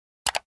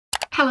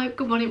Hello,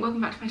 good morning,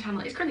 welcome back to my channel.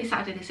 It's currently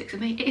Saturday the 6th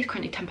of May. It is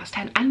currently 10 past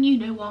 10, and you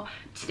know what?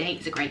 Today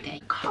is a great day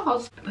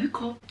because I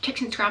woke up, checked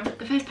Instagram,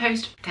 the first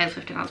post, Taylor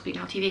Swift announced Speak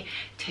Now TV,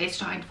 tears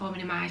started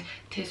forming in my eyes,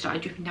 tears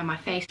started dripping down my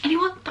face.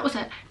 Anyone? That was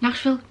it.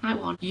 Nashville night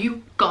one.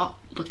 You got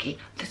lucky.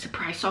 The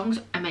surprise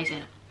songs,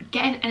 amazing.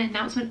 Getting an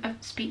announcement of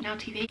Speak Now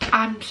TV.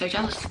 I'm so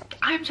jealous.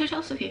 I am so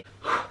jealous of you.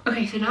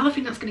 Okay, so now the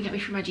thing that's going to get me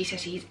through my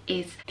GCSEs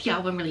is the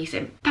album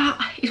releasing. That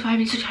is why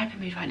I'm in such a hyper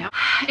mood right now.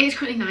 It is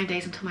currently 9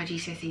 days until my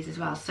GCSEs as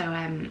well, so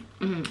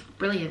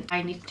brilliant.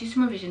 I need to do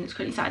some revision. It's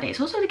currently Saturday.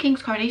 It's also the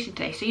King's coronation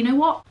today, so you know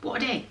what?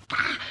 What a day.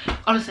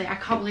 Honestly, I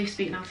can't believe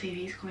Speak Now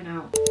TV is coming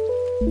out.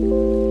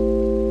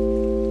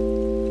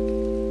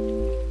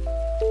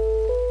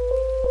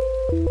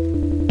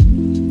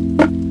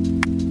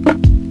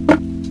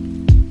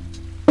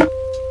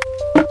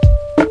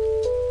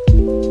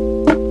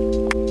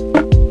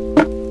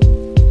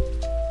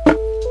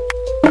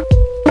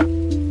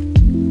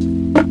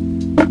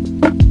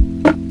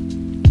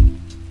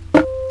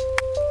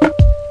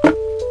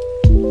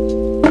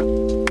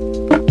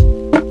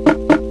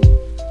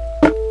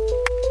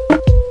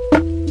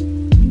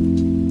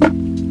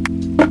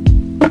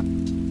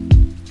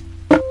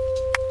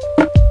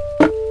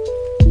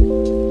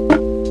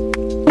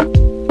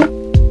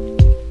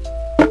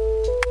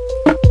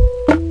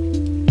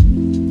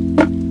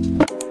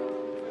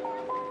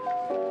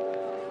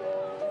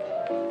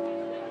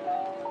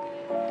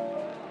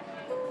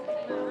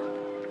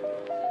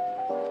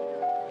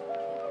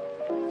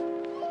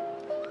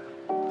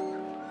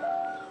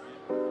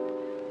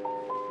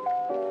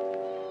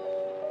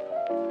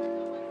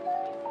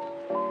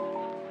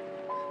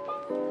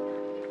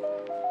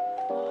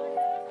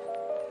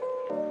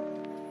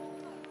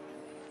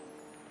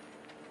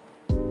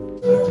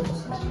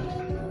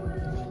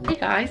 Hey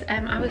guys,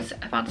 I was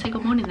about to say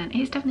good morning then. It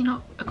is definitely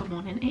not a good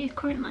morning. It is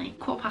currently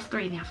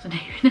 3:15 in the afternoon.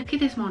 Okay,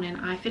 this morning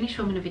I finished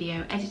filming a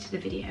video, edited the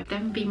video,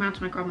 then been round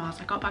to my grandma's.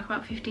 I got back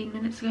about 15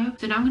 minutes ago.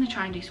 So now I'm going to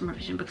try and do some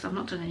revision because I've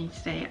not done any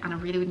today and I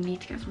really would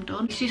need to get some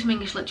done. Let's do some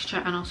English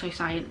literature and also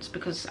science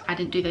because I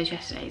didn't do those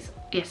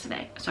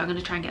yesterday. So I'm going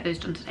to try and get those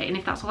done today. And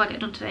if that's all I get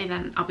done today,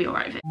 then I'll be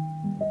alright with it.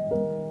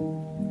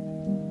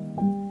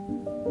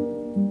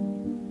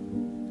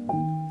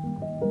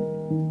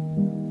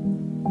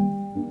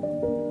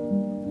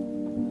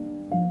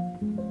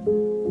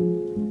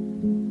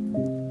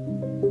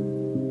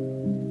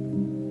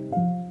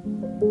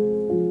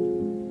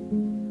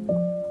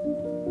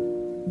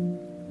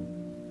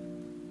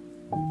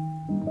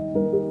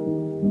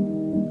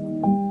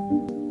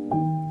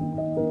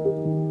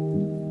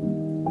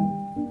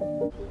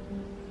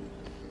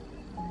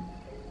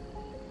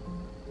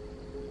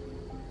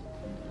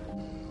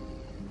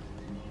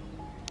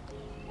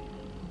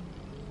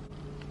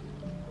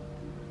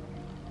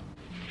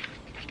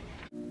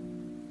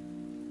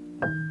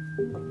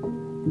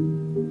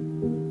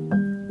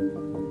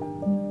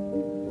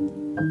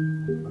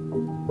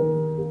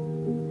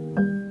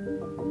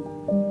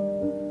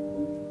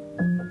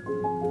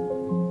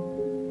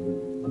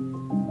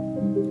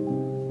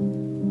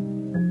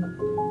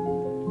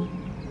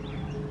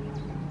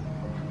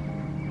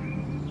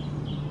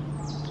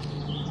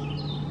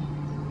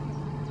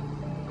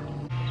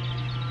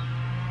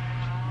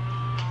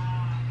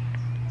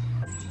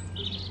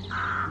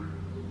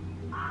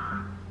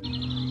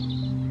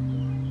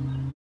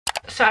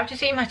 So I've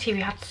just eaten my tea. We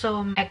had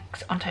some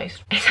eggs on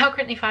toast. It's now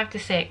currently 5 to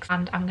 6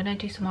 and I'm going to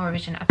do some more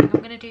revision. I think I'm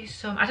going to do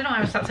some, I don't know why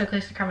I was sat so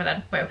close to the camera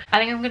then. Whoa. I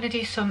think I'm going to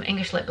do some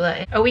English Lit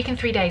Blurted. A week and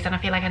 3 days and I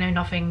feel like I know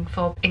nothing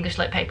for English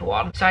Lit Paper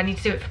 1. So I need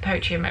to do it for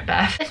Poetry and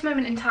Macbeth. At this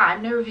moment in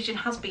time, no revision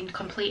has been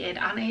completed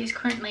and it is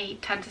currently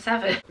 10 to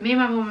 7. Me and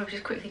my mum have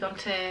just quickly gone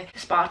to the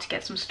spa to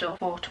get some stuff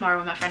for tomorrow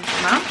when my friends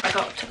come out. I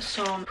got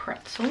some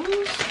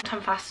pretzels,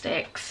 some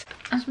Fantastics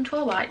and some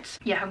twirl lights.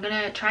 Yeah, I'm going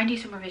to try and do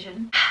some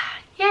revision.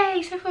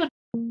 Yay, so fun.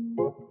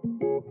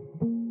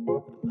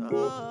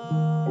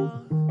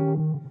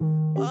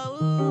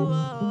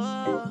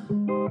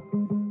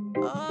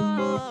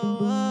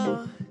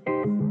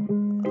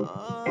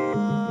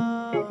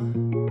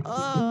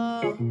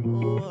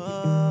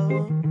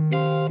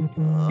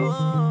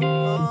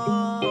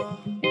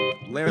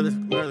 Layer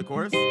the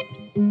chorus?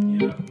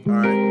 Yeah.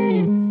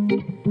 Alright.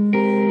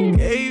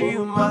 Gave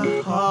you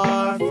my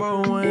heart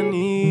for one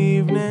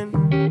evening.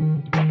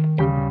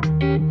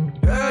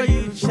 Girl,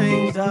 you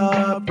changed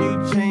up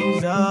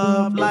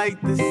like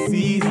the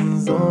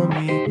seasons on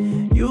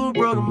me. You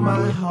broke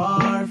my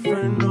heart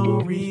for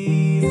no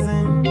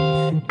reason.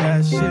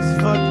 That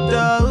shit's fucked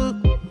up.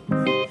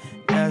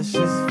 That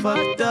shit's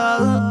fucked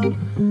up.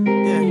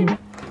 Yeah.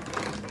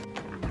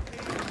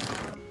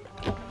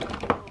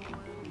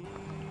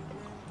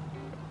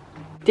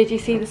 Did you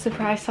see the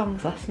surprise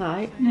songs last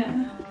night?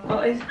 Yeah.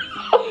 What is?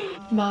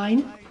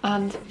 Mine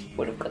and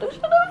Would Have Could Have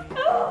Should Have.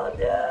 Oh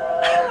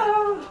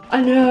no!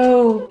 I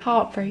know.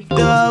 Heartbreak.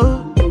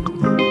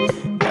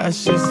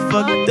 That's just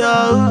fucked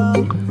up.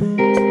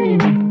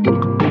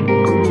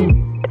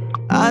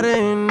 I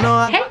didn't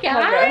know. Hey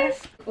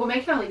guys! We're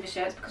making our leaving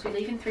shirts because we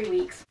leave in 3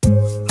 weeks.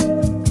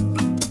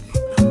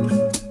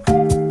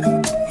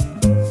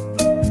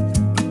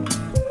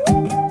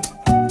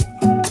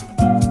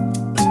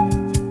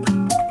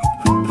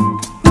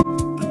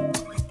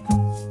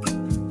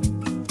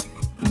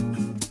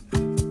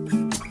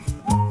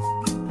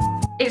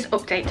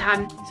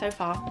 time so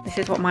far. This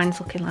is what mine's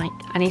looking like.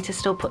 I need to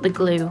still put the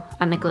glue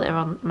and the glitter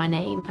on my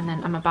name, and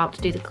then I'm about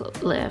to do the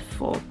glitter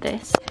for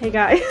this. Hey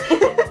guys.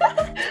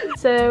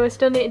 So we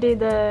still need to do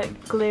the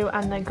glue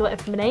and the glitter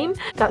for my name.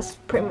 That's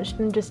pretty much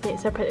done, just need to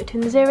separate the 2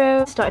 and the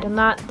 0. Started on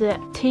that. The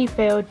T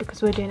failed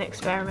because we're doing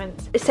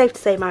experiments. It's safe to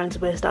say mine's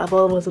the worst out of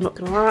all of us, I'm not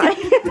gonna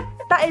lie.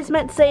 That is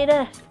meant to say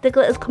the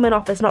glitter's coming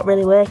off, it's not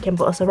really working,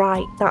 but it's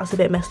alright. That's a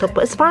bit messed up,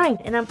 but it's fine.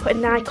 And I'm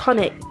putting an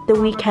iconic The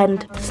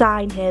Weeknd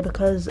sign here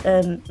because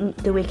The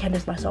Weeknd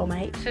is my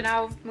soulmate. So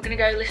now we're gonna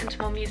go listen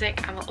to more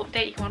music and we'll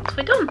update you once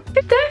we're done.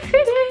 They're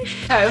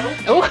finished.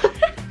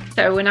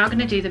 So we're now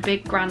gonna do the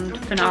big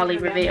grand finale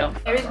reveal.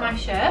 Here is my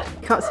shirt.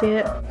 Can't see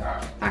it.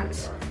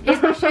 Thanks.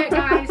 Here's my shirt,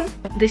 guys.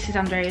 This is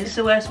Andrea's. It's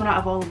the worst one out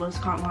of all of us,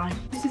 can't lie.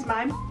 This is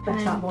mine.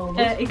 Best out of all of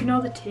us.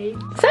 Ignore the T.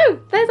 So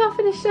there's our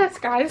finished shirts,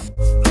 guys.